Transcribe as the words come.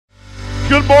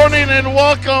Good morning and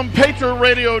welcome, Patriot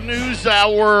Radio News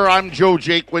Hour. I'm Joe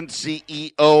Jaquin,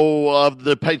 CEO of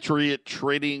the Patriot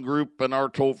Trading Group, and our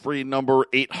toll-free number,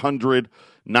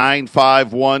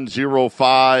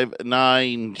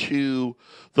 800-951-0592.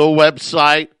 The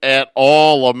website at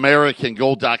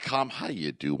allamericangold.com. How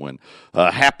you doing?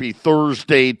 Happy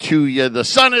Thursday to you. The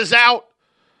sun is out.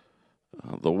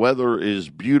 The weather is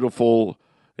beautiful,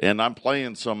 and I'm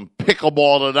playing some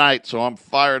pickleball tonight, so I'm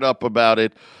fired up about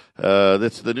it.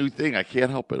 That's the new thing. I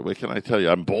can't help it. What can I tell you?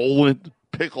 I'm bowling,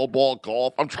 pickleball,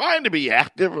 golf. I'm trying to be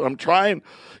active. I'm trying.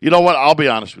 You know what? I'll be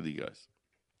honest with you guys.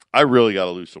 I really got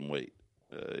to lose some weight.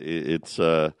 It's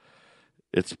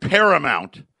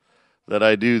paramount that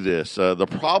I do this. The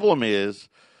problem is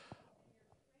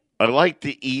I like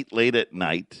to eat late at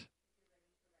night,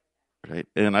 right?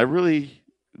 And I really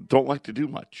don't like to do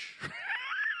much.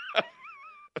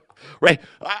 Right.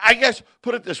 I guess,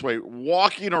 put it this way,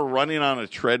 walking or running on a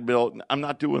treadmill, I'm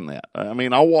not doing that. I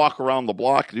mean, I'll walk around the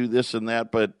block, do this and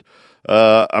that, but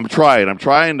I'm trying. I'm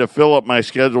trying to fill up my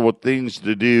schedule with things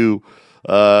to do.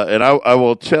 And I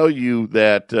will tell you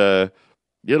that,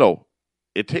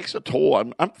 it takes a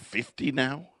toll. I'm 50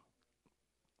 now,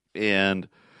 and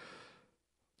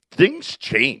things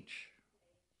change,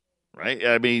 right?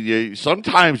 I mean,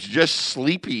 sometimes just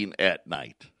sleeping at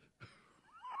night.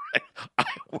 I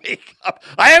wake up.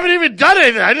 I haven't even done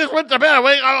anything. I just went to bed. I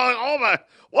wake up. Oh my!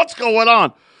 What's going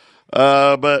on?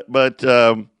 But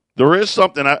there is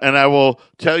something, and I will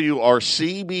tell you. Our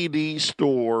CBD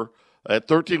store at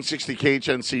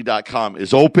 1360khnc.com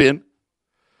is open.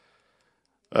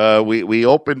 We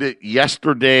opened it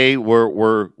yesterday.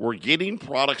 We're getting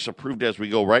products approved as we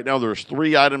go. Right now, there's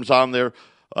 3 items on there.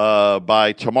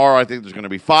 By tomorrow, I think there's going to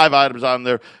be 5 items on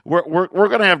there. We're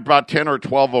going to have about 10 or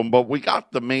 12 of them, but we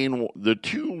got the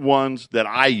 2 ones that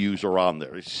I use are on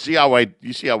there. You see how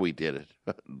we did it?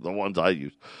 The ones I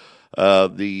use.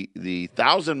 The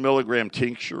 1,000 milligram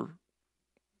tincture,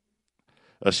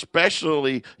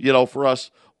 especially, for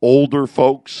us older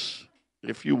folks,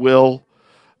 if you will.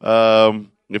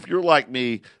 If you're like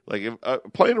me,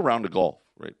 playing around the golf,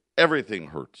 right? Everything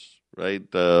hurts. Right,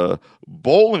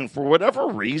 bowling, for whatever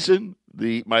reason,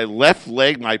 my left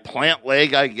leg, my plant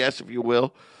leg, I guess, if you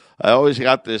will, I always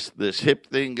got this hip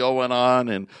thing going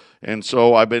on, and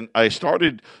so I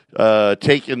started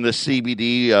taking the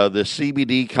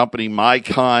CBD company, My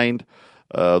Kind.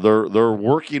 They're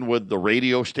working with the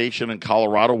radio station in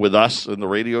Colorado, with us in the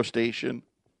radio station.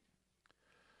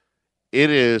 It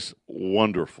is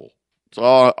wonderful.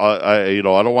 So I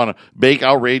don't want to make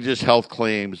outrageous health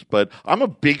claims, but I'm a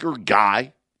bigger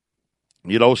guy,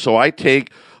 so I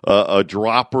take a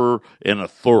dropper and a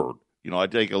third. I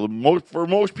take for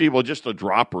most people, just a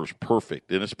dropper is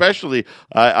perfect, and especially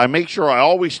I make sure I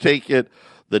always take it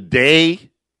the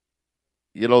day,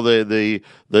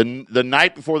 the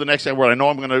night before the next day, where I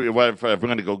know if I'm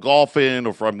going to go golfing or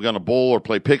if I'm going to bowl or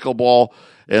play pickleball,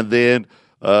 and then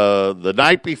the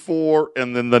night before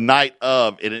and then the night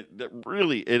of, and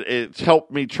it's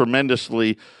helped me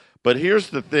tremendously. But here's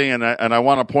the thing, and I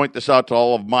want to point this out to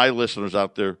all of my listeners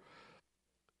out there.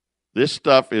 This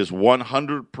stuff is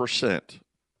 100%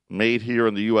 made here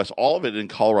in the U.S., all of it in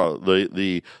Colorado.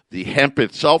 The hemp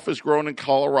itself is grown in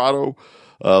Colorado.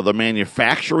 The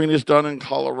manufacturing is done in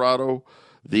Colorado.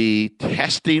 The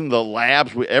testing, the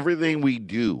labs, everything we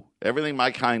do, everything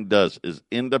My Kind does is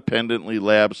independently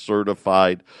lab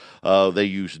certified. They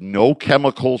use no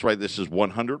chemicals, right? This is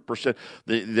 100%.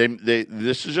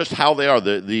 This is just how they are.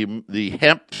 The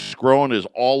hemp grown is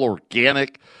all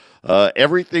organic.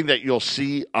 Everything that you'll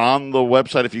see on the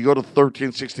website, if you go to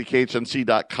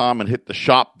 1360khnc.com and hit the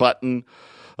shop button,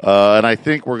 and I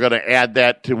think we're going to add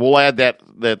we'll add that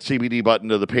CBD button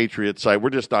to the Patriot site.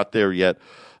 We're just not there yet.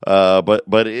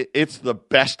 But it's the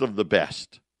best of the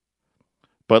best.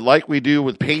 But like we do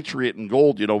with Patriot and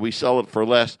Gold, we sell it for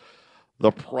less.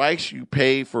 The price you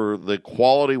pay for the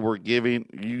quality we're giving,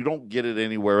 you don't get it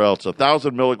anywhere else.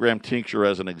 1,000 milligram tincture,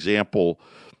 as an example,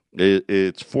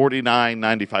 it's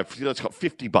 $49.95. Let's call it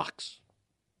 $50.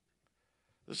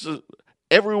 This is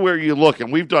everywhere you look,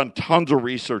 and we've done tons of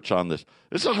research on this.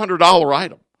 It's a $100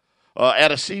 item.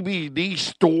 At a CBD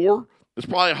store, it's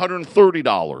probably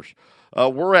 $130.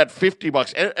 We're at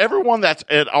 $50. Everyone that's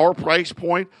at our price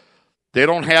point, they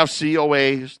don't have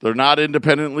COAs. They're not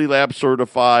independently lab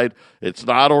certified. It's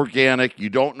not organic. You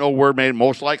don't know where made.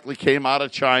 Most likely came out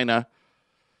of China.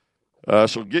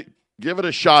 So give it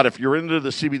a shot if you're into the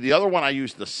CBD. The other one I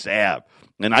use, the salve,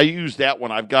 and I use that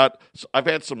one. I've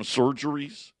had some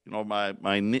surgeries.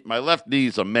 My left knee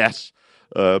is a mess.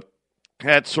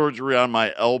 Had surgery on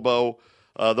my elbow.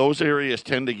 Those areas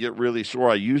tend to get really sore.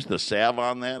 I use the salve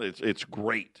on that. It's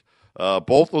great.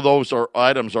 Both of those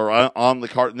items are on the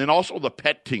cart. And then also the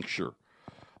pet tincture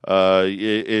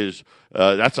is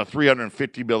that's a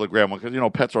 350 milligram one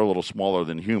because, pets are a little smaller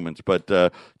than humans. But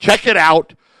check it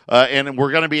out. And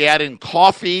we're going to be adding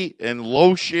coffee and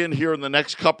lotion here in the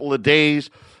next couple of days.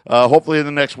 Hopefully in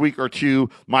the next week or two.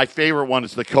 My favorite one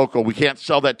is the cocoa. We can't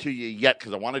sell that to you yet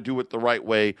because I want to do it the right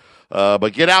way.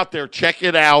 But get out there, check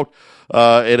it out.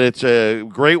 And it's a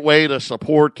great way to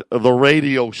support the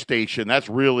radio station. That's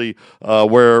really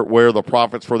where the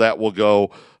profits for that will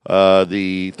go.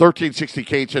 The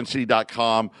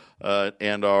 1360khnc.com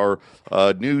and our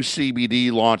new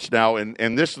CBD launch now.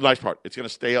 And this is the nice part. It's going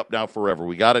to stay up now forever.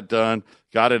 We got it done,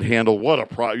 got it handled. What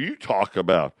a you talk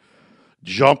about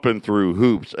jumping through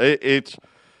hoops. It's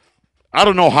I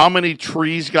don't know how many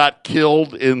trees got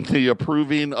killed in the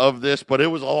approving of this, but it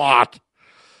was a lot.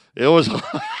 It was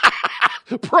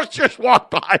Brooke just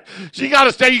walked by. She got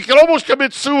to say you can almost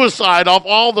commit suicide off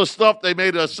all the stuff they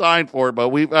made us sign for, but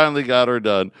we finally got her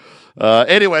done.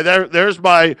 Anyway, there's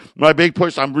my big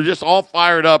push. I'm just all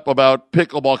fired up about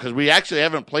pickleball because we actually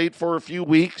haven't played for a few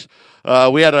weeks.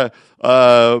 We had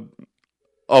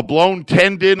a blown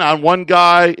tendon on one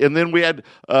guy, and then we had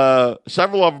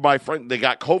several of my friends. They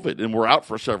got COVID and were out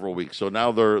for several weeks. So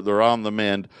now they're on the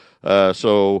mend.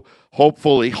 So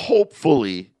hopefully,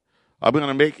 I'm going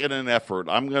to make it an effort.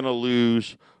 I'm going to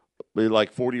lose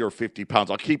like 40 or 50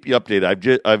 pounds. I'll keep you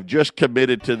updated. I've just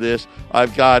committed to this.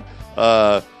 I've got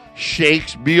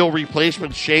shakes, meal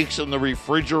replacement shakes in the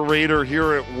refrigerator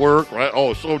here at work. Right?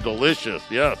 Oh, so delicious.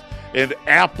 Yes, and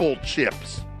apple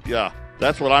chips. Yeah.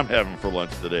 That's what I'm having for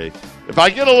lunch today. If I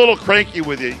get a little cranky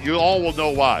with you, you all will know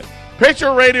why.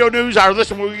 Pitcher Radio News Hour.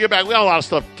 Listen, when we get back, we got a lot of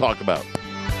stuff to talk about.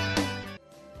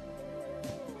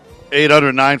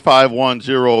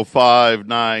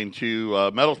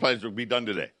 800-951-0592. Metals Pines will be done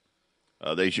today.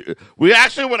 We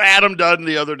actually would have had them done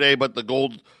the other day, but the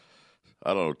gold,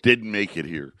 I don't know, didn't make it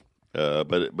here.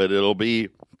 But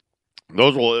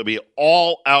those will be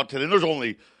all out today. And there's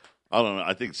only, I don't know,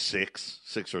 I think six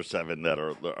or seven that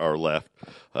are left.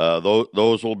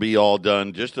 Those will be all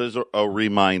done. Just as a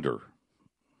reminder,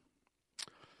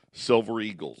 Silver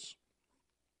Eagles.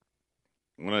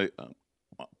 I'm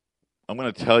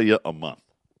going to tell you a month.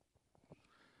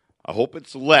 I hope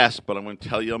it's less, but I'm going to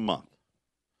tell you a month.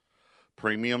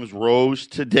 Premiums rose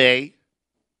today,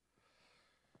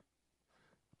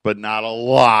 but not a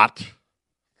lot.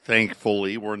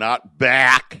 Thankfully, we're not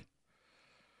back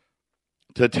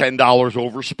to $10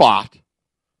 over spot.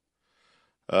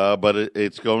 But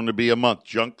it's going to be a month.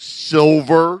 Junk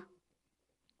silver.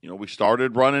 We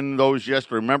started running those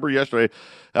yesterday. Remember yesterday?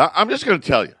 I'm just going to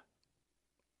tell you.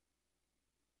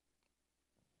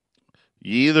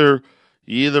 You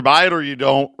either buy it or you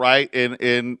don't, right?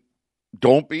 And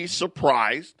don't be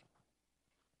surprised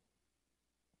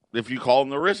if you call them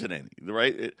there isn't any,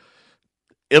 right?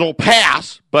 It'll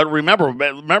pass, but remember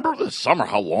this summer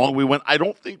how long we went? I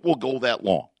don't think we'll go that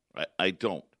long. I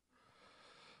don't.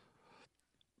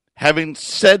 Having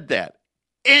said that,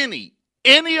 any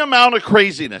amount of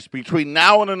craziness between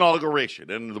now and inauguration,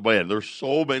 and man, there's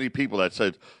so many people that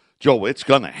said, Joe, it's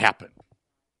going to happen.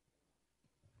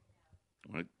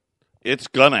 Right? It's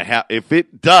going to happen. If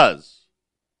it does,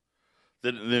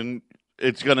 then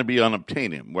it's going to be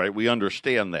unobtainium, right? We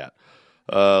understand that.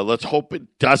 Let's hope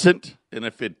it doesn't. And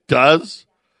if it does,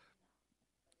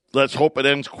 let's hope it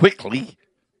ends quickly.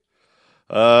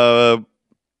 But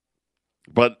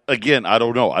again, I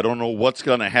don't know. I don't know what's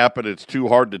going to happen. It's too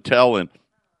hard to tell. And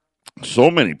so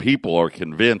many people are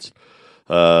convinced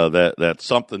that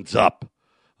something's up.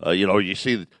 You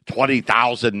see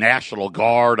 20,000 National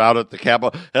Guard out at the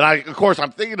Capitol. And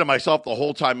I'm thinking to myself the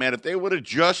whole time, man, if they would have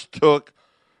just took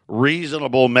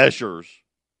reasonable measures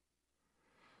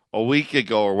a week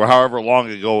ago or however long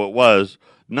ago it was,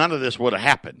 none of this would have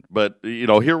happened. But,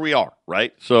 here we are,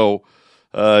 right? So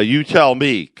you tell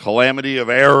me, calamity of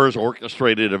errors,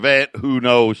 orchestrated event, who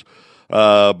knows?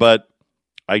 But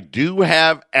I do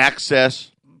have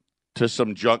access to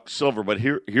some junk silver. But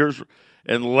here's,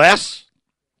 unless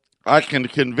I can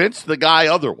convince the guy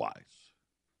otherwise.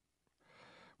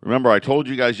 Remember, I told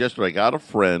you guys yesterday, I got a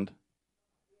friend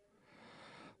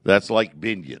that's like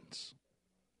Binions.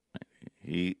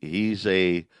 He's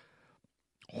a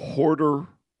hoarder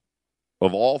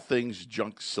of all things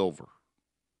junk silver.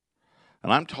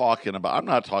 And I'm not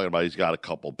talking about he's got a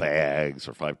couple bags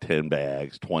or 5, 10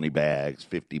 bags, 20 bags,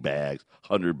 50 bags,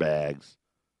 100 bags.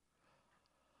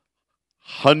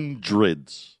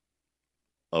 Hundreds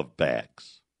of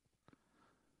bags.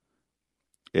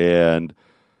 And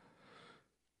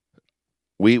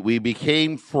we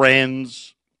became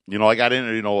friends. I got in,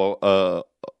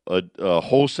 a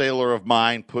wholesaler of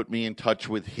mine put me in touch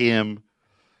with him,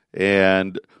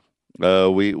 and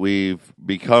we've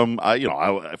become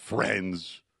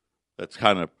friends.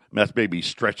 That's maybe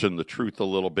stretching the truth a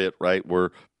little bit, right? We're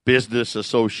business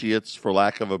associates, for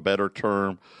lack of a better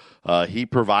term. He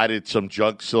provided some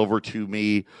junk silver to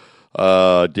me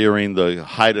during the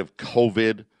height of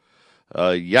COVID.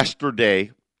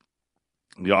 Yesterday,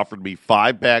 he offered me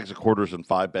 5 bags of quarters and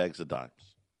 5 bags of dimes.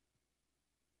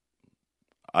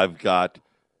 I've got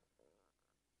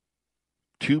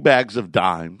 2 bags of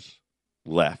dimes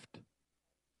left,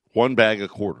 1 bag of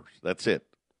quarters. That's it.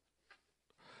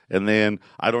 And then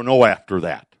I don't know after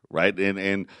that, right?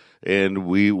 And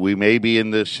we may be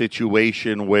in this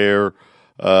situation where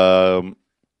we'll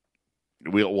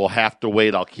have to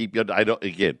wait. I'll keep you.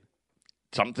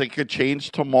 Something could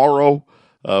change tomorrow.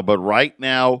 But right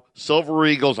now, Silver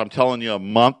Eagles, I'm telling you, a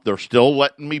month. They're still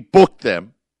letting me book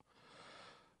them.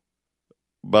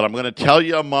 But I'm going to tell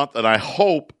you a month, and I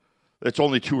hope it's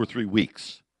only 2 or 3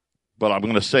 weeks. But I'm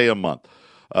going to say a month.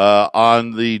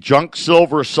 On the junk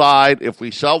silver side, if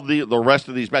we sell the rest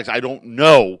of these bags, I don't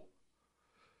know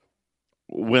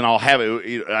when I'll have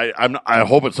it. I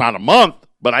hope it's not a month,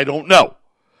 but I don't know.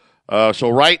 So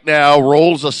right now,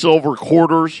 rolls of silver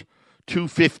quarters,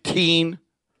 $2.15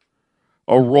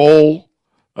 a roll,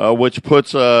 which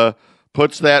puts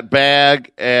that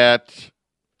bag at,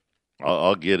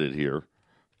 I'll get it here,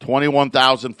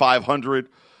 21,500,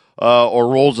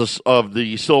 or rolls of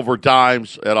the silver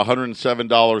dimes at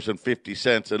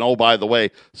 $107.50. And oh, by the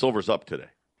way, silver's up today,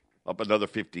 up another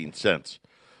 15 cents,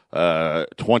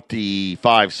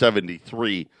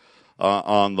 25.73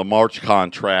 on the March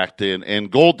contract.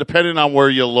 And gold, depending on where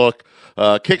you look,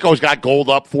 Kiko's got gold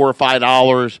up $4 or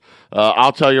 $5.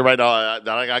 I'll tell you right now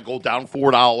that I got gold down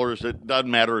 $4. It doesn't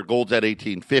matter. Gold's at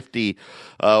 $18.50.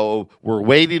 We're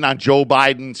waiting on Joe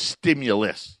Biden's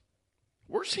stimulus.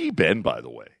 Where's he been, by the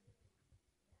way?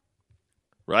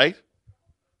 Right?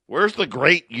 Where's the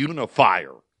great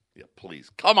unifier? Yeah,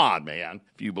 please. Come on, man,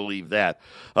 if you believe that.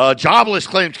 Jobless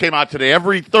claims came out today.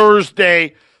 Every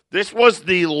Thursday, this was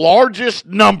the largest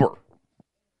number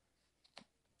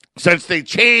since they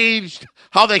changed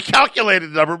how they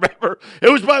calculated the number. Remember, it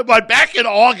was back in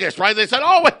August, right? They said,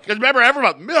 oh, wait, because remember, every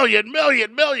month, million.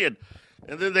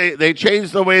 And then they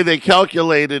changed the way they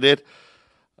calculated it.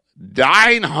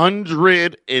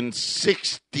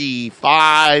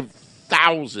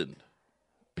 965,000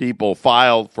 people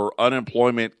filed for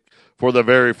unemployment for the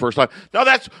very first time. Now,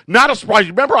 that's not a surprise.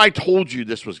 Remember, I told you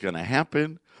this was going to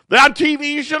happen? On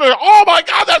TV, you should have, oh, my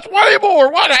God, that's way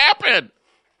more. What happened?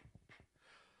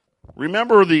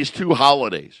 Remember these 2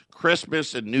 holidays,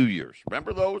 Christmas and New Year's.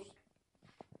 Remember those?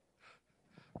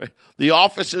 The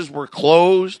offices were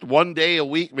closed 1 day a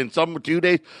week, some 2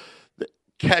 days.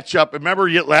 Catch up. Remember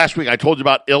last week I told you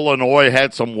about Illinois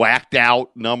had some whacked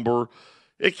out number.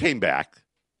 It came back.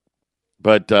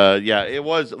 But, it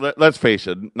was, let's face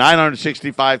it,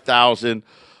 965,000.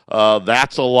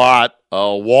 That's a lot.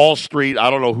 Wall Street, I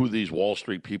don't know who these Wall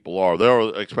Street people are. They're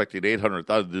expecting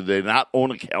 800,000. Did they not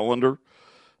own a calendar?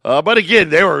 But again,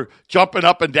 they were jumping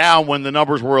up and down when the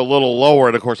numbers were a little lower.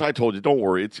 And, of course, I told you, don't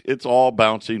worry, it's all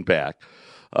bouncing back.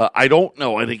 I don't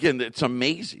know. And, again, it's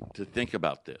amazing to think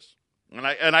about this. And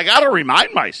I got to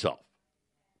remind myself,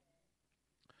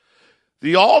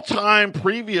 the all-time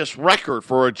previous record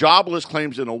for a jobless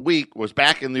claims in a week was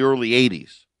back in the early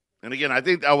 80s. And, again, I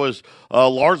think that was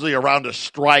largely around a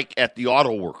strike at the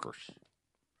auto workers.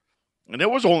 And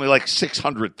it was only like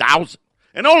 600,000.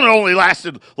 And it only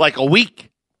lasted like a week.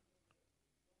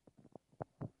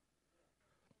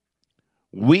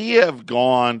 We have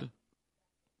gone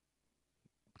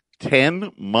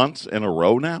 10 months in a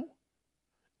row now.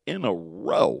 In a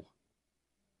row.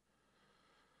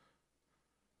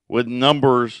 With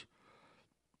numbers,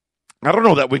 I don't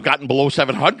know that we've gotten below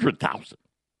 700,000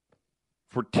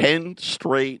 for 10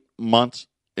 straight months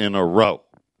in a row.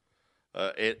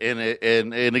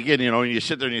 And again, you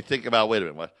sit there and you think about, wait a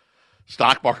minute, what?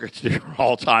 Stock market's near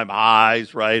all-time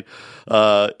highs, right?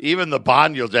 Even the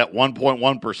bond yield's at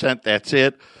 1.1%. That's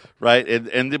it, right?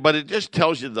 But it just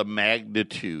tells you the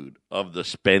magnitude of the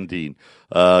spending.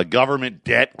 Government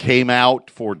debt came out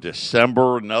for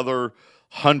December, another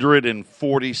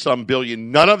 140-some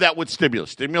billion. None of that with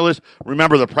stimulus. Stimulus,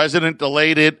 remember, the president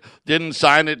delayed it, didn't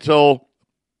sign it till,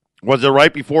 was it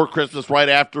right before Christmas, right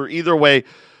after? Either way,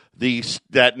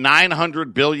 that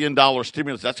 $900 billion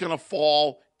stimulus, that's going to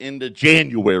fall into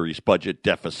January's budget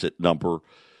deficit number.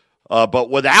 But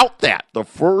without that, the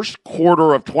first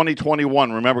quarter of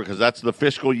 2021, remember, because that's the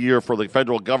fiscal year for the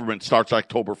federal government, starts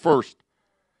October 1st.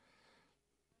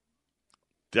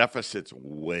 Deficit's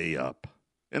way up.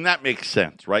 And that makes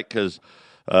sense, right? Because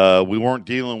we weren't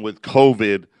dealing with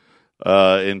COVID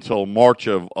until March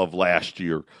of last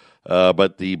year.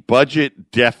 But the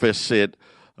budget deficit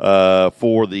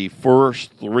for the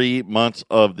first 3 months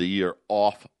of the year,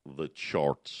 off the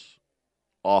charts.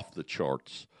 Off the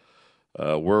charts.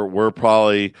 We're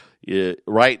probably,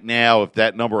 right now, if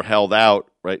that number held out,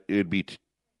 right, it would be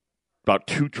about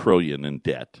 $2 trillion in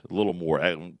debt, a little more,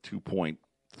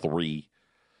 2.3.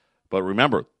 But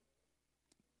remember,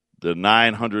 the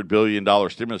 $900 billion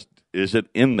stimulus isn't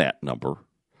in that number.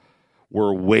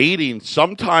 We're waiting.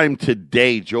 Sometime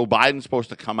today, Joe Biden's supposed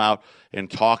to come out and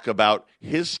talk about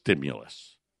his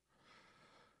stimulus.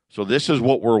 So this is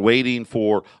what we're waiting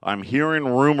for. I'm hearing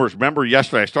rumors. Remember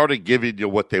yesterday I started giving you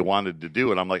what they wanted to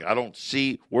do, and I'm like, I don't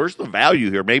see, where's the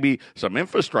value here? Maybe some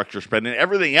infrastructure spending.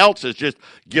 Everything else is just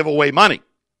give away money.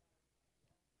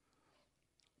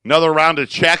 Another round of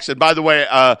checks. And by the way,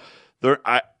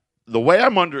 the way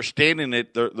I'm understanding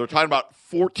it, they're talking about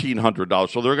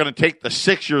 $1,400. So they're going to take the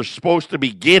 6 you're supposed to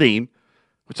be getting,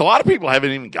 which a lot of people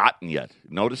haven't even gotten yet.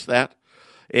 Notice that?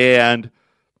 And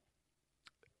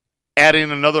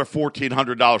adding another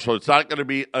 $1,400. So it's not going to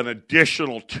be an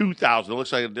additional $2,000. It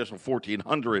looks like an additional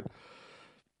 $1,400.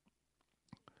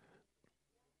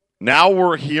 Now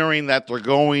we're hearing that they're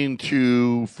going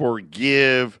to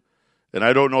forgive, and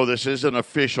I don't know, this isn't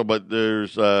official, but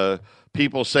there's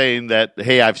people saying that,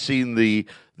 hey, I've seen the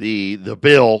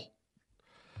bill,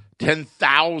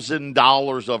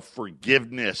 $10,000 of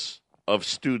forgiveness of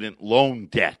student loan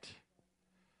debt.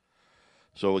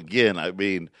 So again, I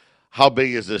mean, how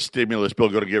big is this stimulus bill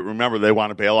going to get? Remember, they want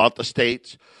to bail out the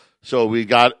states. So we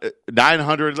got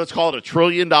 900, let's call it $1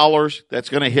 trillion. That's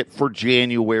going to hit for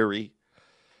January.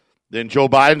 Then Joe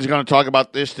Biden's going to talk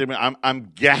about this.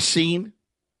 I'm guessing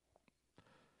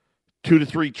 $2 to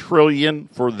 $3 trillion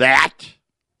for that.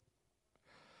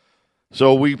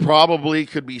 So we probably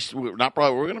could be, we're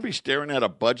going to be staring at a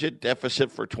budget deficit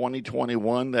for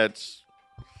 2021 that's,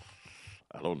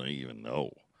 I don't even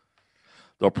know.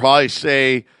 They'll probably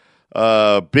say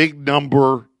big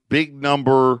number,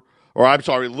 or I'm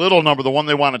sorry, little number, the one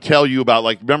they want to tell you about.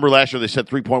 Like, remember last year they said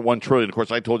 $3.1 trillion. Of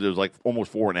course, I told you it was like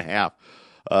almost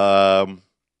 4.5.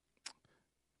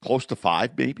 Close to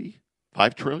 5, maybe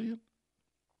 $5 trillion.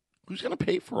 Who's going to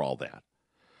pay for all that,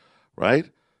 right?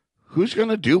 Who's going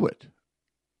to do it?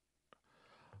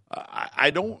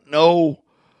 I don't know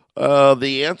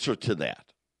the answer to that,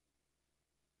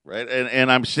 right?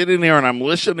 And I'm sitting there and I'm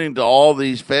listening to all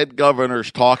these Fed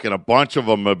governors talking, a bunch of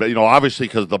them, obviously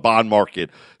because the bond market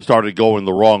started going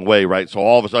the wrong way, right? So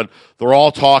all of a sudden they're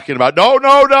all talking about, no,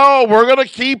 we're going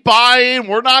to keep buying.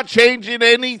 We're not changing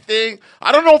anything.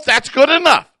 I don't know if that's good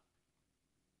enough.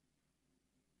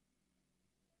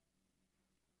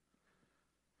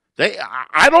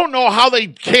 I don't know how they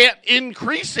can't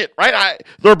increase it, right?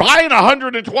 They're buying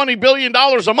 $120 billion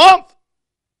a month.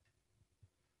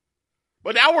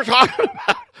 But now we're talking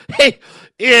about, hey,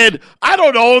 in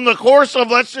the course of,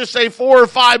 let's just say 4 or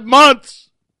 5 months,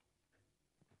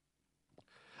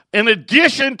 in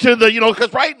addition to the,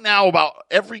 because right now about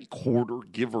every quarter,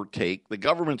 give or take, the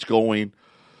government's going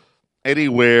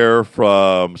anywhere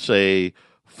from, say,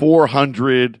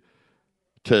 400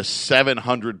 to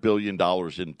 $700 billion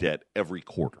in debt every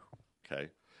quarter, okay?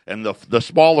 And the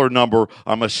smaller number,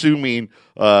 I'm assuming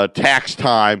tax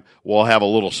time will have a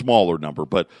little smaller number,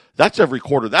 but that's every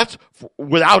quarter. That's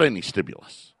without any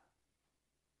stimulus.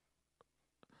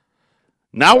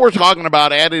 Now we're talking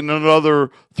about adding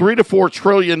another $3 to $4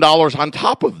 trillion on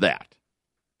top of that.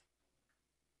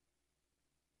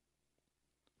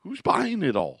 Who's buying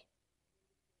it all?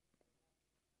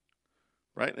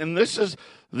 Right? And this is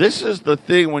the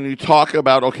thing when you talk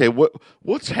about, okay,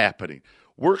 what's happening?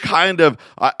 We're kind of,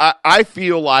 I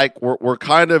feel like we're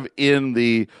kind of in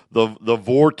the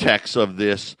vortex of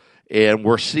this, and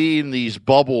we're seeing these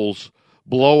bubbles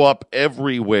blow up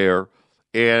everywhere,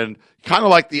 and kind of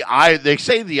like they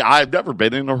say I've never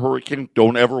been in a hurricane,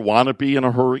 don't ever want to be in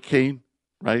a hurricane,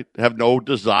 right? Have no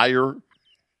desire,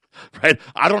 right?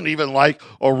 I don't even like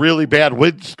a really bad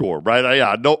windstorm, right?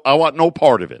 I want no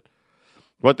part of it.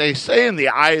 But they say in the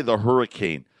eye of the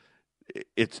hurricane,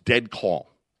 it's dead calm.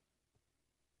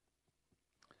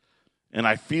 And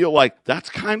I feel like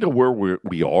that's kind of where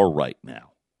we are right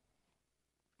now.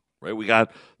 Right? We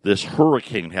got this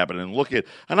hurricane happening.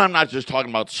 And I'm not just talking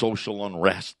about social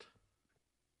unrest.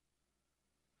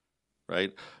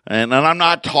 Right? And I'm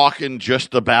not talking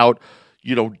just about,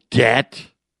 debt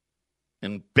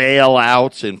and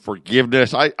bailouts and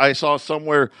forgiveness. I saw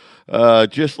somewhere,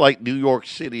 just like New York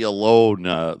City alone,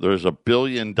 there's $1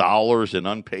 billion in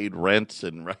unpaid rents,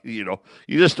 and you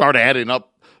just start adding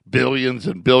up billions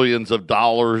and billions of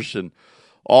dollars and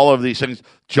all of these things.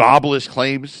 Jobless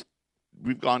claims.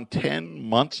 We've gone 10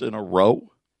 months in a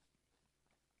row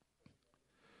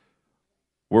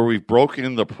where we've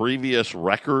broken the previous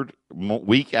record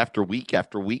week after week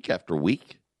after week after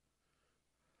week.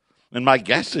 And my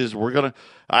guess is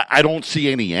I don't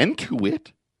see any end to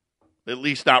it, at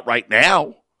least not right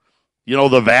now.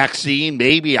 The vaccine,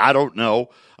 maybe, I don't know.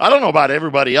 I don't know about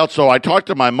everybody else. So I talked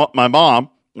to my mom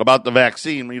about the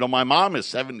vaccine. My mom is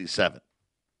 77.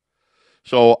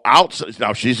 So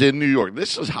now she's in New York.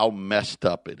 This is how messed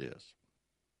up it is.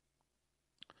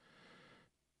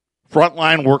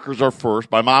 Frontline workers are first.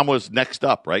 My mom was next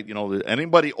up, right?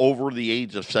 Anybody over the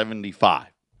age of 75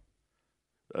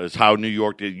 is how New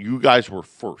York did. You guys were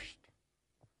first.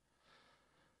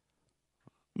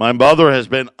 My mother has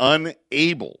been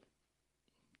unable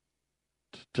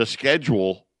to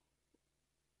schedule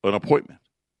an appointment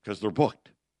because they're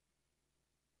booked.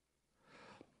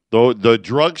 The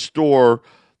drugstore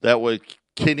that was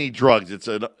Kinney Drugs, it's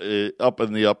up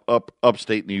in the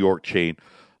upstate New York chain.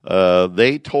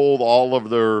 They told all of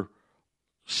their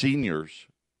seniors,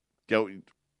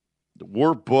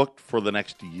 we're booked for the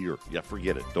next year. Yeah,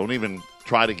 forget it. Don't even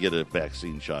try to get a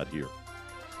vaccine shot here.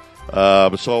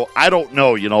 So I don't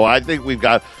know. I think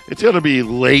it's going to be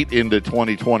late into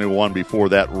 2021 before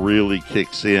that really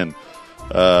kicks in.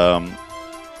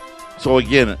 So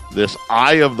again, this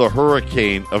eye of the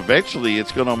hurricane, eventually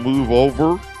it's going to move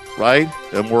over, right?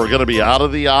 And we're going to be out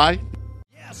of the eye.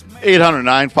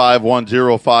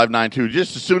 800-951-0592.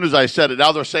 Just as soon as I said it,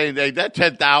 now they're saying, hey, that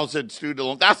 10,000 student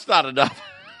loan, that's not enough.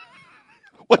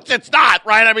 Which it's not,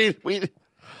 right? I mean,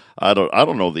 I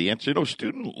don't know the answer.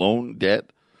 Student loan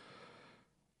debt,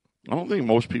 I don't think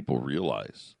most people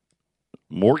realize.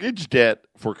 Mortgage debt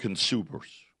for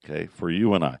consumers, okay, for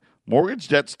you and I. Mortgage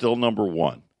debt's still number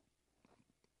one.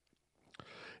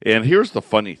 And here's the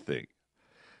funny thing,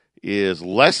 is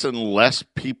less and less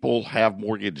people have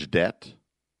mortgage debt.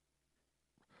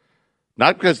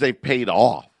 Not because they paid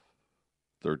off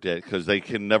their debt, because they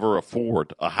can never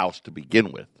afford a house to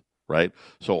begin with, right?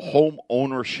 So home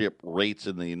ownership rates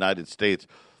in the United States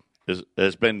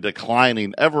has been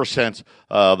declining ever since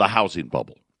the housing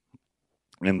bubble.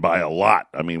 And by a lot.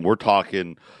 I mean, we're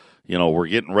talking, we're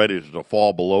getting ready to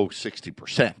fall below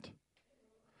 60%.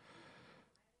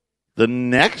 The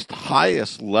next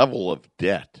highest level of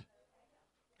debt,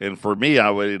 and for me, I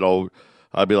would,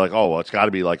 I'd be like, oh, well, it's got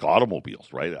to be like automobiles,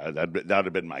 right? That would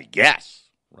have been my guess,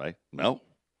 right? No.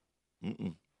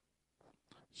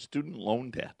 Student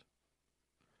loan debt.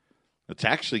 It's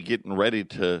actually getting ready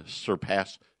to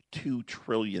surpass $2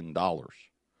 trillion.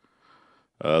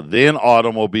 Then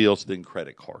automobiles, then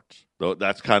credit cards.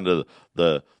 That's kind of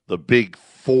the big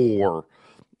four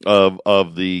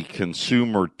of the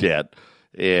consumer debt.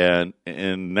 And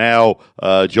now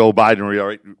Joe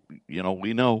Biden,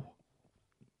 we know.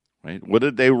 Right? What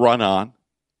did they run on?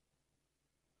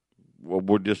 Well,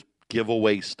 we'll just give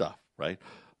away stuff, right?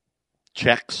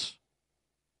 Checks,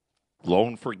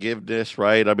 loan forgiveness,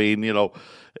 right? I mean,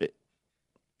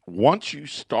 once you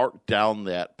start down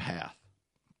that path,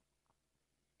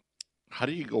 how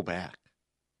do you go back?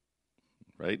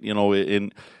 Right?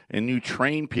 And you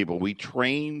train people. We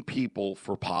train people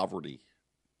for poverty.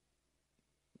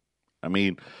 I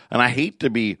mean, and I hate to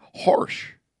be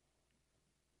harsh,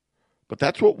 but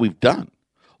that's what we've done.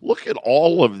 Look at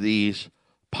all of these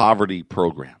poverty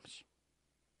programs.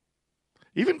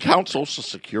 Even count Social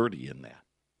Security in that.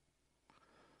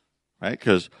 Right?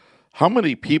 Because how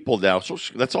many people now,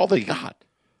 that's all they got.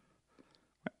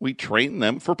 We train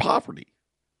them for poverty.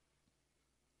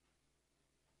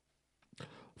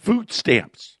 Food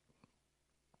stamps.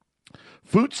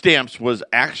 Food stamps was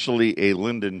actually a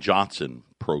Lyndon Johnson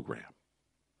program.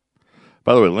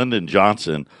 By the way, Lyndon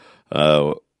Johnson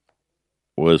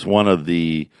was one of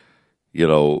the,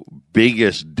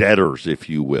 biggest debtors, if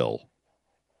you will,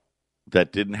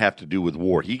 that didn't have to do with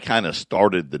war. He kind of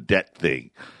started the debt thing,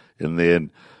 and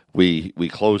then we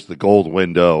closed the gold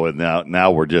window, and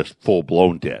now we're just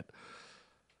full-blown debt.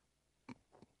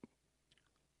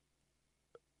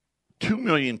 2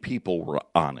 million people were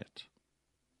on it.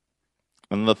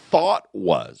 And the thought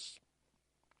was,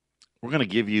 we're going to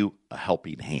give you a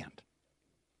helping hand.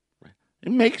 Right?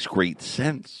 It makes great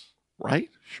sense, right?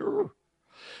 Sure.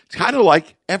 It's kind of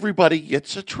like everybody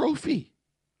gets a trophy.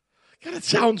 God, it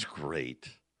sounds great.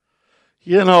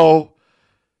 It's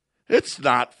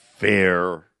not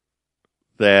fair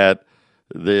that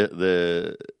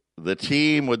the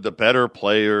team with the better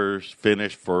players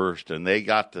finished first and they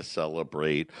got to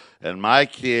celebrate. And my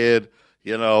kid,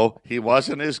 he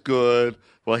wasn't as good.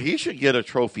 Well, he should get a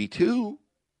trophy too.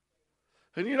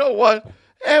 And you know what?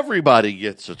 Everybody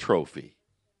gets a trophy.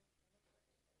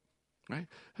 Right?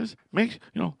 It makes,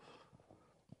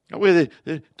 that way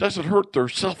it doesn't hurt their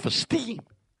self-esteem.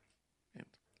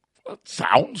 Well, it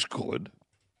sounds good.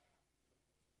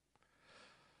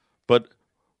 But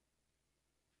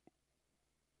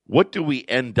what do we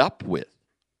end up with?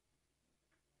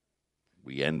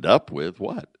 We end up with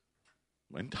what?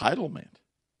 Entitlement.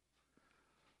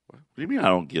 What do you mean I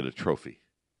don't get a trophy?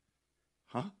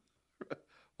 Huh? What?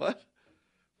 What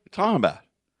are you talking about?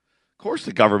 Of course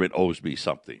the government owes me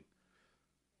something.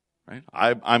 Right?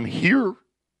 I'm here.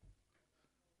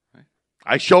 Right?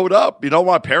 I showed up.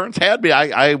 My parents had me.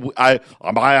 I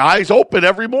my eyes open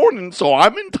every morning, so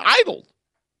I'm entitled.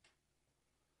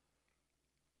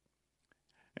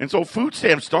 And so food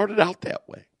stamps started out that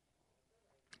way.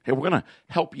 Hey, we're going to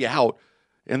help you out,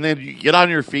 and then you get on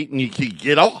your feet and you can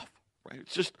get off. Right?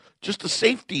 It's just a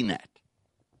safety net.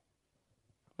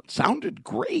 It sounded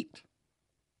great.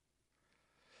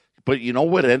 But you know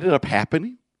what ended up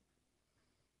happening?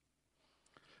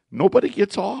 Nobody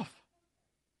gets off.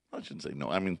 I shouldn't say no.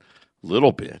 I mean, a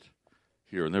little bit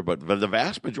here and there. But the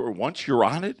vast majority, once you're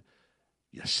on it,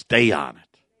 you stay on it.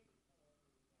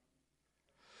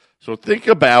 So think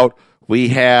about, we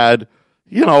had,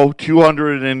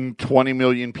 220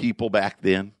 million people back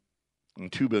then,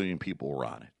 and 2 billion people were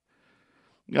on it.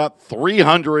 You got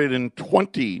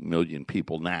 320 million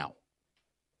people now.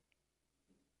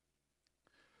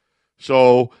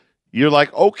 So you're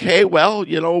like, okay, well,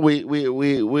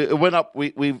 we went up,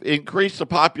 we've increased the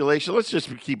population. Let's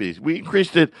just keep it easy. We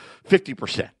increased it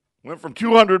 50%. Went from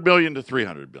 200 million to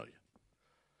 300 million.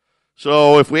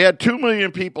 So if we had 2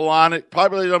 million people on it,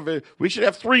 probably we should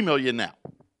have 3 million now,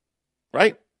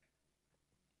 right?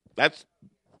 That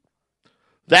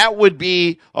would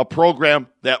be a program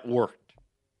that worked.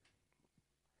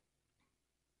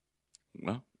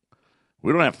 Well,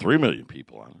 we don't have 3 million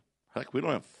people on it. Heck, we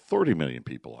don't have 30 million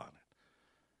people on it.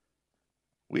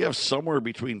 We have somewhere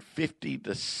between 50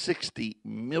 to 60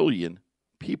 million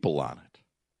people on it.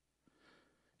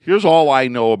 Here's all I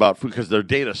know about food, because their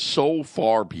data's so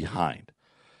far behind.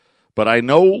 But I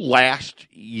know last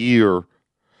year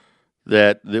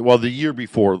the year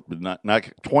before, not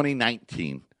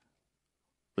 2019,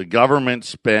 the government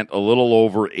spent a little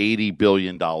over $80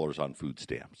 billion on food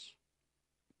stamps.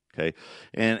 Okay?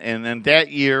 And then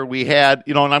that year we had,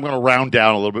 and I'm going to round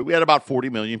down a little bit, we had about 40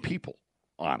 million people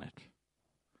on it.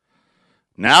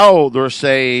 Now they're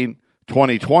saying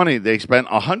 2020, they spent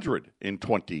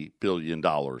 $120 billion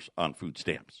on food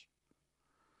stamps.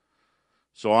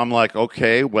 So I'm like,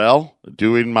 okay, well,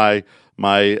 doing my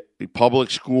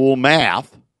public school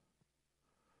math,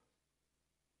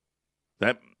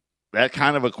 that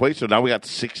kind of equates. So now we got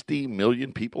 60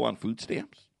 million people on food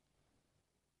stamps.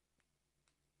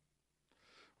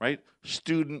 Right?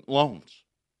 Student loans.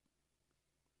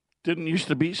 Didn't used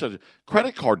to be such a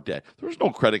credit card debt. There was no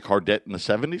credit card debt in the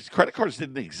 70s. Credit cards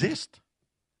didn't exist.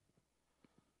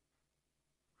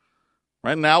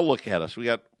 Right now, look at us. We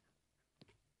got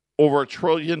over $1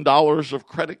 trillion of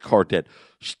credit card debt.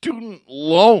 Student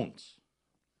loans.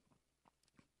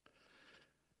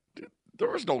 There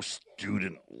was no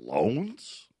student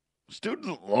loans.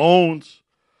 Student loans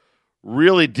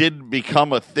really didn't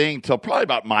become a thing till probably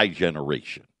about my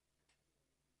generation.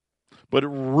 But it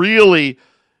really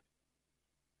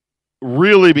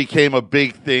became a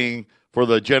big thing for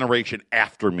the generation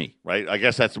after me, right? I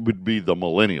guess that would be the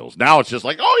millennials. Now it's just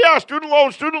like, oh yeah, student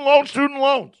loans, student loans, student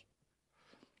loans.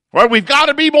 Right? We've got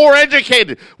to be more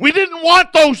educated. We didn't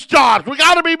want those jobs. We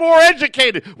got to be more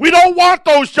educated. We don't want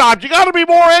those jobs. You got to be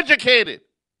more educated.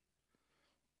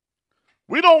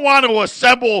 We don't want to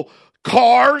assemble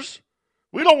cars.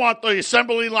 We don't want the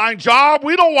assembly line job.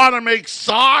 We don't want to make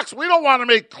socks. We don't want to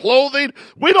make clothing.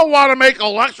 We don't want to make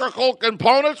electrical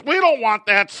components. We don't want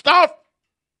that stuff.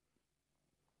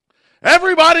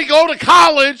 Everybody go to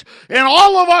college, and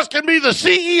all of us can be the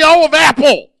CEO of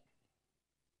Apple.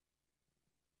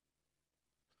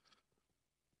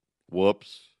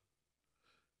 Whoops.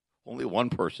 Only one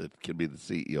person can be the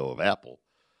CEO of Apple.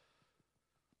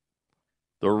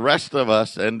 The rest of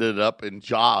us ended up in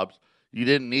jobs you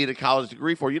didn't need a college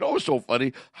degree for. You know what's so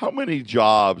funny? How many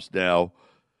jobs now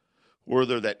were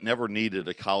there that never needed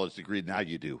a college degree? Now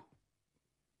you do.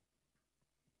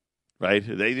 Right?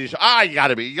 They just, you got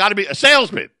to be a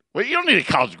salesman. Well, you don't need a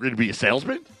college degree to be a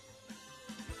salesman.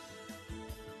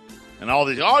 And all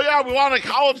these, we want a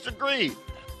college degree.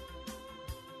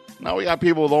 Now we got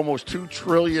people with almost $2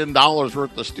 trillion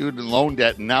worth of student loan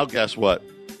debt, and now guess what?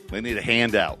 They need a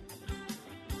handout.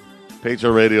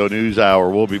 Patriot Radio News Hour.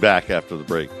 We'll be back after the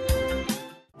break.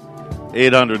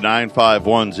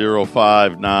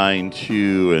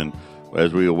 800-951-0592. And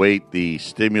as we await the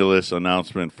stimulus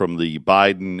announcement from the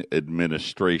Biden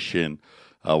administration.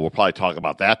 We'll probably talk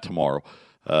about that tomorrow.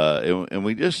 And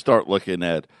we just start looking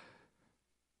at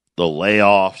the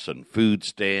layoffs and food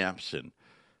stamps and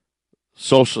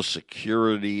Social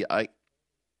Security. I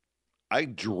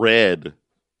dread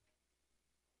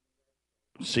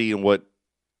seeing what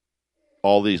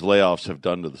all these layoffs have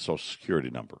done to the Social Security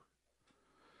number.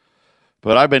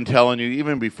 But I've been telling you,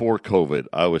 even before COVID,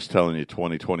 I was telling you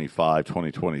 2025,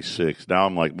 2026. Now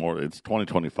I'm like it's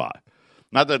 2025.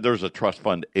 Not that there's a trust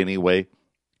fund anyway,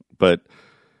 but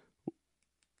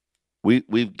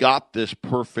we've got this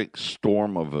perfect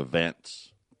storm of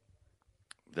events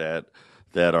that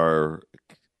are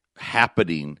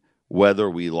happening whether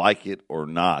we like it or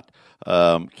not.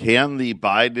 Can the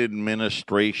Biden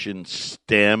administration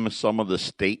stem some of the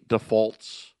state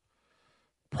defaults?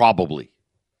 Probably.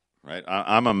 Right,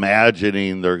 I'm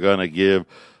imagining they're going to give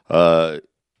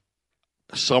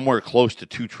somewhere close to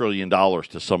 $2 trillion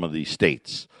to some of these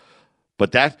states,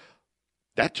 but that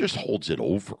just holds it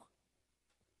over.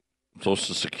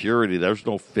 Social Security, there's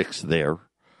no fix there,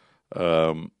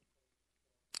 so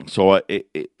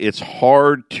it's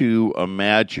hard to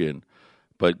imagine.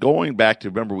 But going back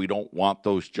to, remember, we don't want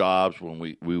those jobs when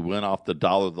we went off the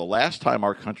dollar. The last time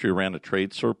our country ran a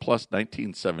trade surplus,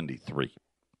 1973.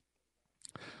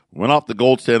 Went off the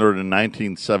gold standard in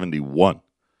 1971.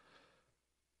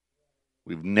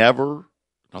 We've never,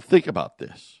 now think about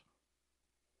this,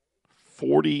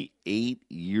 48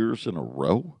 years in a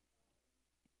row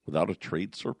without a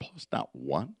trade surplus, not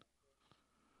one.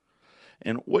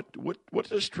 And what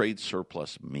does trade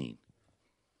surplus mean?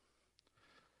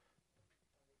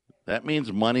 That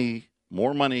means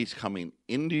more money is coming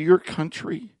into your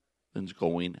country than is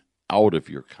going out of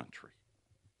your country.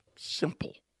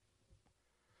 Simple.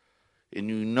 And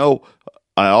you know,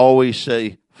 I always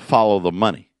say, follow the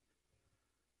money.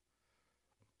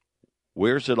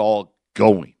 Where's it all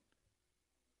going?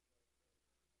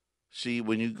 See,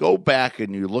 when you go back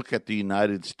and you look at the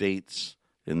United States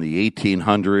in the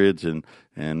 1800s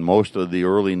and most of the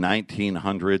early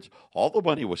 1900s, all the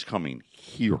money was coming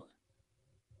here.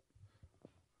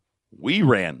 We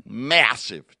ran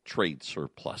massive trade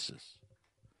surpluses.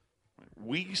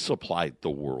 We supplied the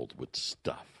world with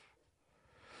stuff.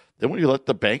 Then when you let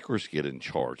the bankers get in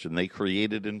charge and they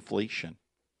created inflation.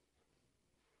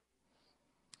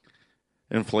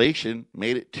 Inflation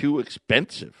made it too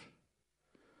expensive.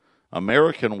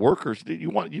 American workers,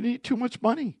 you need too much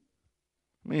money.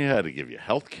 I mean, you had to give you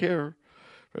health care.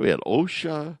 Right? We had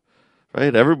OSHA,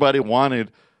 right? Everybody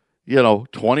wanted,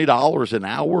 $20 an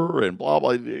hour and blah,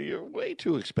 blah. You're way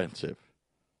too expensive.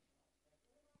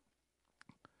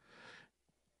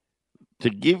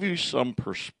 To give you some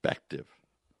perspective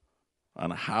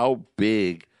on how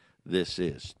big this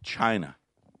is. China,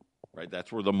 right? That's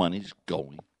where the money's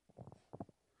going.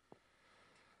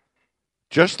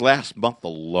 Just last month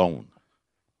alone,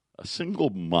 a single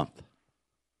month,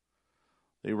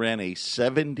 they ran a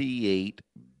 $78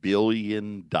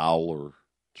 billion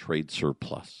trade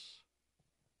surplus.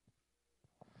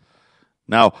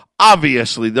 Now,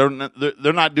 obviously, they're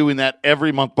not doing that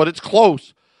every month, but it's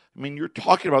close. I mean, you're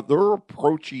talking about they're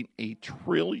approaching $1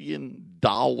 trillion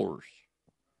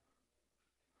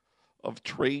of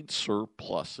trade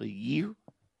surplus a year.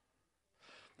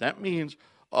 That means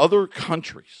other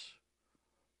countries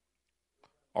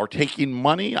are taking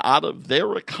money out of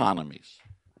their economies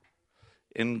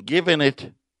and giving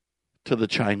it to the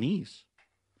Chinese.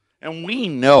 And we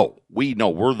know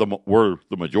we're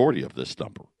the majority of this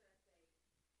number.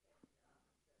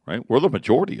 Right? We're the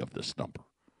majority of this number.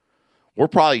 We're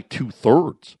probably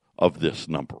 2/3 of this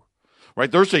number.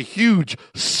 Right? There's a huge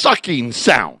sucking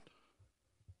sound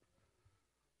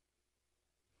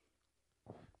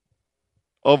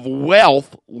of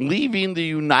wealth leaving the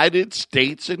United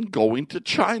States and going to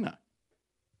China.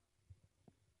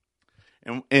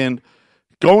 And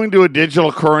going to a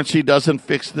digital currency doesn't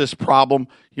fix this problem.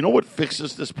 You know what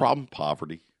fixes this problem?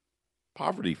 Poverty.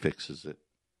 Poverty fixes it.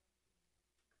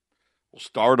 We'll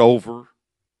start over.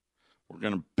 We're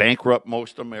going to bankrupt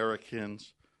most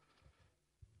Americans.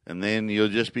 And then you'll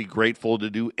just be grateful to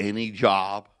do any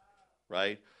job,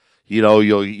 right?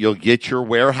 You'll get your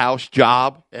warehouse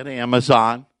job at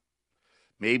Amazon.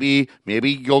 Maybe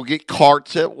you'll get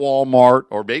carts at Walmart,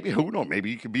 or maybe, who knows,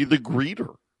 maybe you could be the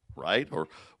greeter, right? Or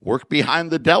work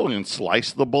behind the deli and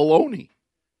slice the bologna.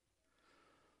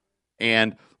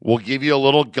 And we'll give you a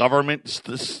little government,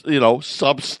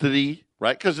 subsidy,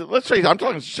 right? Because let's say I'm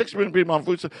talking 6 million people on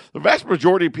food stamps. The vast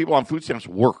majority of people on food stamps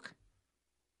work.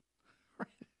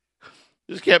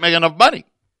 Just can't make enough money.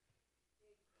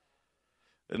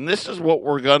 And this is what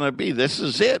we're going to be. This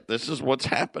is it. This is what's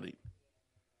happening.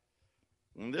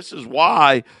 And this is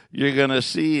why you're going to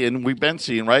see, and we've been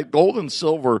seeing, right? Gold and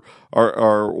silver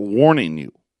are warning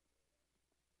you.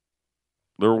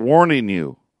 They're warning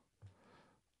you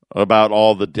about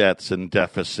all the debts and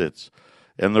deficits.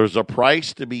 And there's a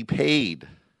price to be paid.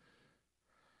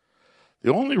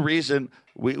 The only reason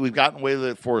we've gotten away with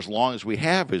it for as long as we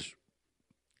have is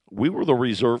we were the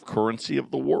reserve currency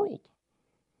of the world.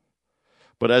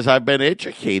 But as I've been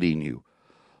educating you,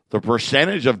 the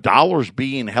percentage of dollars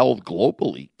being held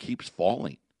globally keeps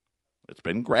falling. It's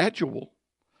been gradual,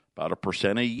 about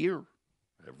 1% a year,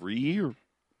 every year.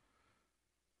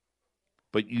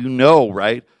 But you know,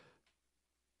 right,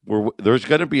 there's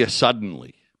going to be a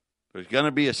suddenly. There's going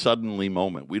to be a suddenly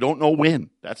moment. We don't know when.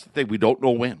 That's the thing. We don't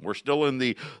know when. We're still in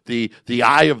the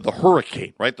eye of the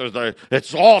hurricane, right?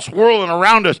 It's all swirling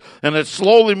around us, and it's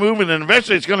slowly moving, and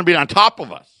eventually it's going to be on top of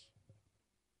us.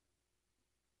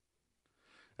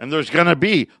 And there's going to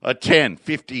be a 10,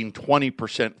 15,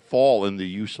 20% fall in the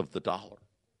use of the dollar.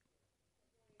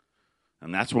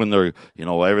 And that's when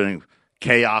everything,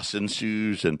 chaos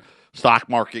ensues, and stock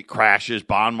market crashes,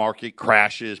 bond market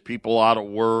crashes, people out of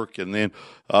work, and then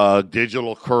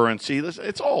digital currency.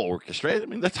 It's all orchestrated. I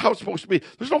mean, that's how it's supposed to be.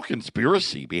 There's no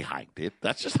conspiracy behind it.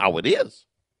 That's just how it is.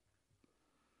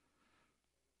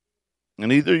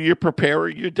 And either you prepare or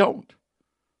you don't.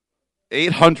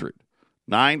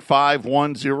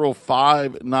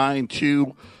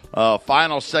 800-951-0592.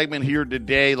 Final segment here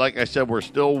today. Like I said, we're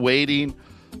still waiting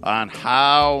on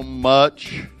how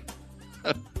much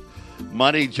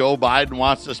money Joe Biden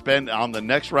wants to spend on the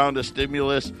next round of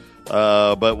stimulus.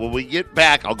 But when we get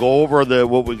back, I'll go over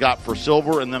what we got for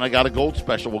silver, and then I got a gold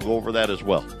special. We'll go over that as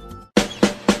well.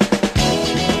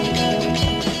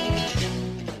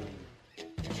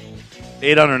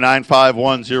 Eight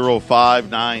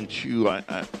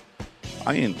 800-951-0592.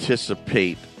 I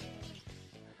anticipate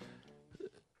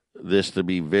this to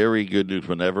be very good news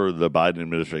whenever the Biden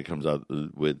administration comes out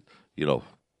with,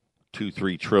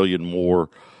 2-3 trillion more.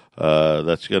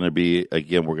 That's going to be,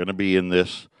 again, we're going to be in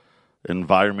this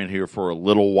environment here for a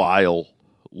little while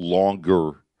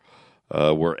longer,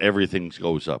 where everything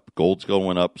goes up. Gold's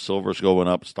going up, silver's going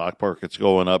up, stock market's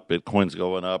going up, Bitcoin's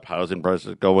going up, housing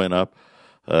prices going up.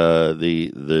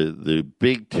 The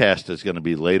big test is going to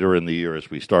be later in the year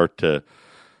as we start to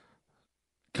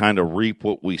kind of reap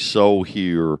what we sow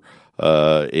here,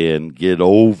 and get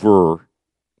over.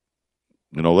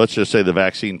 Let's just say the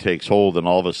vaccine takes hold and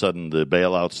all of a sudden the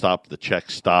bailouts stop, the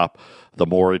checks stop, the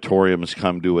moratoriums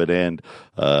come to an end.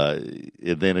 And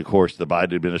then, of course, the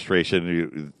Biden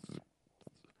administration,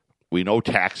 we know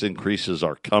tax increases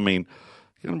are coming.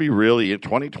 It's going to be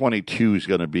 2022 is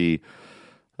going to be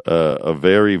a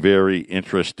very, very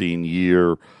interesting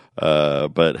year.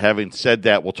 But having said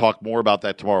that, we'll talk more about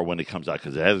that tomorrow when it comes out,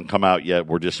 because it hasn't come out yet.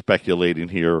 We're just speculating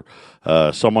here.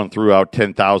 Someone threw out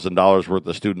 $10,000 worth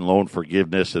of student loan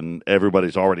forgiveness, and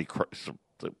everybody's already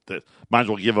might as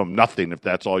well give them nothing if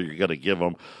that's all you're going to give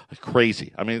them.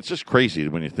 Crazy. I mean, it's just crazy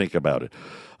when you think about it.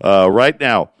 Right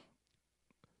now,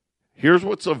 here's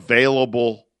what's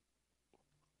available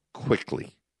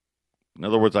quickly. In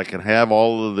other words, I can have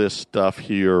all of this stuff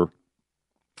here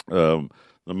the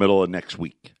middle of next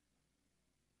week.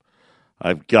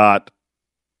 I've got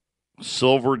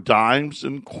silver dimes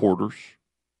and quarters.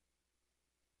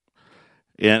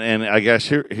 And I guess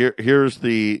here's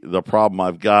the problem.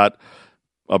 I've got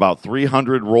about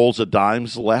 300 rolls of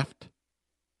dimes left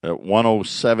at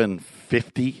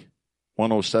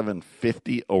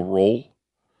 $107.50 a roll.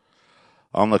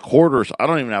 On the quarters, I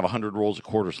don't even have 100 rolls of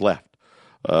quarters left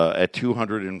at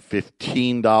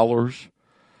 $215.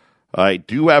 I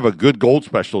do have a good gold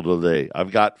special today.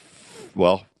 I've got,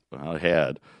 I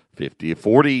had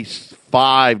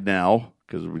 45 now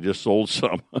because we just sold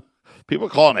some. People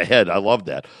calling ahead. I love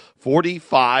that.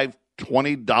 45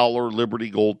 $20 Liberty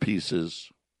Gold pieces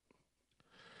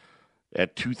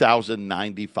at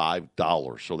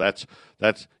 $2,095. So that's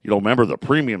remember the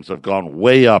premiums have gone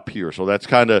way up here. So that's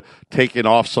kind of taking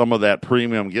off some of that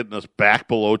premium, getting us back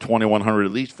below 2,100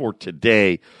 at least for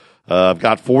today. I've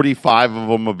got 45 of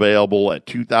them available at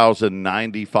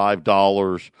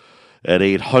 $2,095 at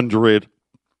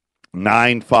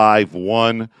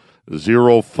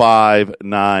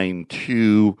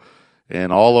 800-951-0592.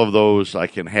 And all of those I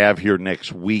can have here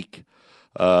next week.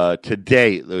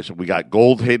 Today, we got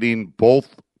gold hitting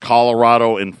both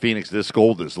Colorado and Phoenix. This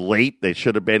gold is late. They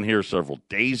should have been here several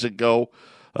days ago.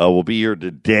 We'll be here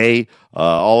today.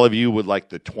 All of you would like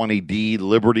the 20D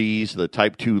Liberties, the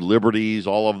Type 2 Liberties.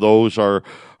 All of those are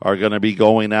going to be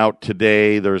going out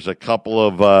today. There's a couple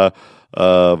of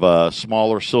of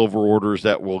smaller silver orders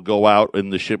that will go out in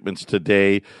the shipments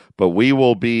today, but we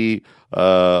will be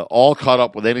all caught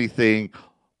up with anything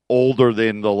older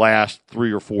than the last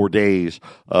 3 or 4 days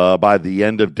by the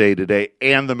end of day today,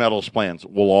 and the metals plans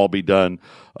will all be done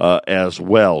as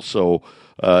well. So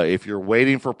if you're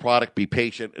waiting for product, be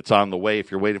patient. It's on the way.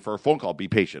 If you're waiting for a phone call, be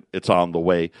patient. It's on the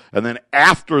way. And then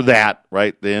after that,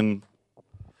 right, then,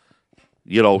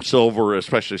 silver,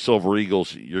 especially Silver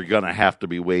Eagles, you're going to have to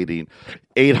be waiting.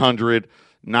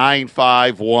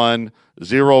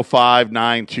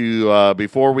 800-951-0592.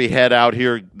 Before we head out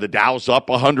here, the Dow's up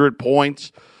 100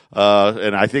 points.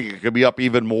 And I think it could be up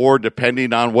even more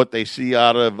depending on what they see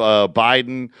out of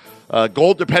Biden.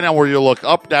 Gold, depending on where you look,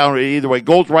 up, down, either way.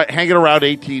 Gold's hanging around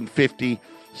 1850.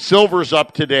 Silver's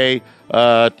up today,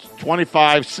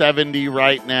 25.70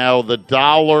 right now. The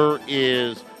dollar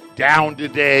is down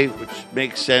today, which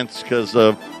makes sense because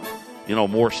of,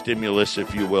 more stimulus,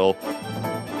 if you will.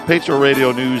 Patriot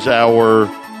Radio News Hour.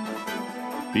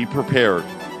 Be prepared.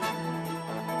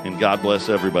 And God bless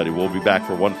everybody. We'll be back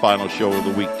for one final show of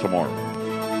the week tomorrow.